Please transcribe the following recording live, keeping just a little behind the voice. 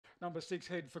Number 6,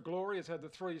 Head for Glory, has had the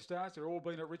 3 starts. They've all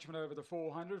been at Richmond over the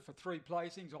 400 for 3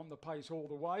 placings, on the pace all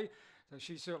the way. So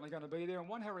she's certainly going to be there. And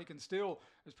One Hurricane Still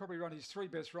has probably run his 3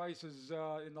 best races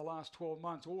in the last 12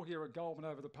 months, all here at Goulburn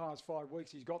over the past 5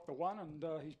 weeks. He's got the one, and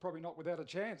he's probably not without a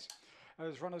chance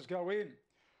as runners go in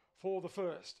for the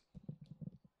first.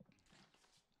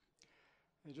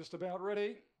 They're just about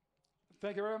ready.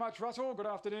 Thank you very much, Russell. Good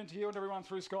afternoon to you and everyone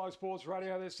through Sky Sports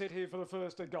Radio. They're set here for the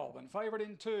first at Goulburn. Favourite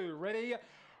in 2. Ready?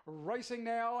 Racing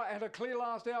now, and a clear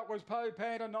last out was Poe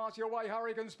Panda. Nice your way,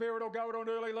 Hurricane Spirit will go to an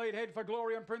early lead. Head for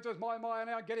Glory and Princess My are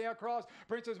now getting across.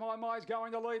 Princess My is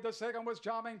going to lead. The second was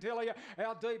Charming Tilly.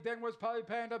 Out deep then was Poe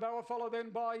Panda. They were followed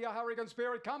then by Hurricane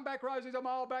Spirit. Comeback Rosie's a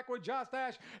mile back with Just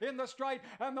Ash in the straight,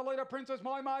 and the leader Princess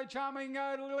My. Charming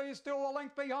Lily is still a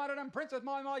length behind it, and Princess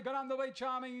My got under the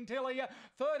Charming Tilly.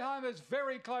 Third home is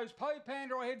very close. Poe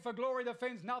Panda or Head for Glory, the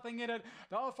fence nothing in it.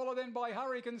 They were followed then by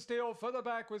Hurricane Steel. Further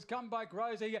back was Comeback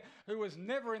Rosie, who was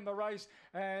never in the race,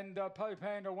 and Poe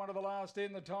Panda, one of the last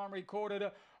in. The time recorded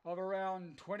of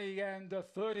around 20 and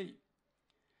 30.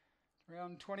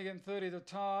 Around 20 and 30 the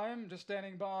time. Just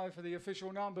standing by for the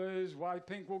official numbers. Way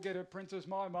Pink will get it. Princess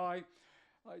My.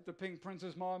 The Pink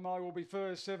Princess My will be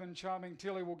first. 7 Charming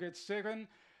Tilly will get second.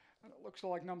 And it looks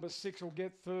like number 6 will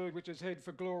get third, which is Head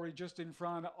for Glory, just in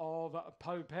front of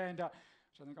Poe Panda,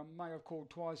 which I think I may have called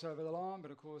twice over the line,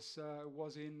 but of course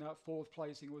was in 4th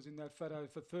placing, was in that photo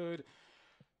for third.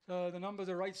 So the numbers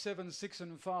are 8, 7, 6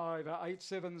 and 5. 8,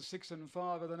 7, 6 and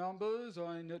 5 are the numbers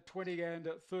on 20 and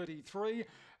 33.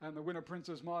 And the winner,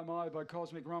 Princess My by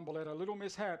Cosmic Rumble, had a little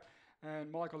mishap.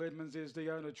 And Michael Edmonds is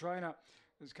the owner trainer.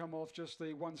 Has come off just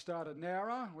the one start at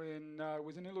Nowra when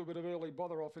was in a little bit of early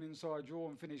bother off an inside draw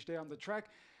and finished down the track.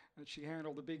 And she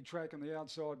handled the big track and the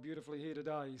outside beautifully here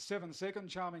today. 7 second,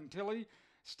 Charming Tilly,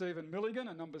 Stephen Milligan,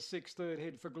 and number 6 third,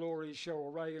 Head for Glory,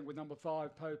 Cheryl Reagan, with number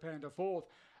 5 Poe Panda 4th.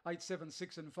 8, 7,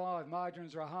 6 and 5.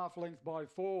 Margins are a half length by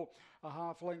 4. A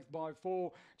half length by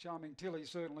 4. Charming Tilly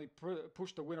certainly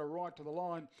pushed the winner right to the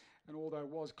line, and although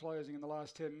was closing in the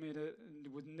last 10 minutes,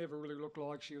 it would never really look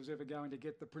like she was ever going to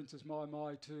get the Princess My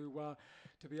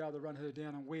to be able to run her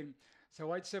down and win.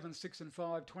 So 8, 7, 6 and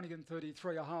 5, 20 and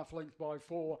 33, a half length by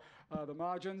 4 the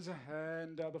margins.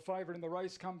 And the favourite in the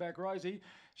race, Comeback Rosie,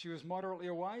 she was moderately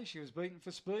away. She was beaten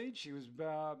for speed. She was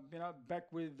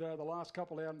back with the last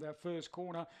couple out in that first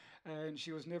corner, and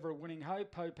she was never a winning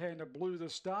hope. Poe Panda blew the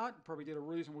start, probably did a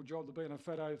reasonable job to be in a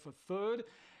photo for third.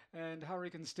 And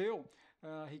Hurricane Steel,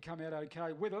 he come out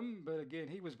okay with him, but again,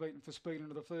 he was beaten for speed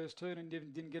into the first turn and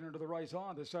didn't get into the race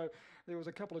either. So there was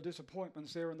a couple of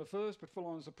disappointments there in the first, but full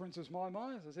on as the Princess My.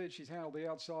 As I said, she's handled the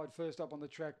outside first up on the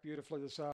track beautifully this afternoon.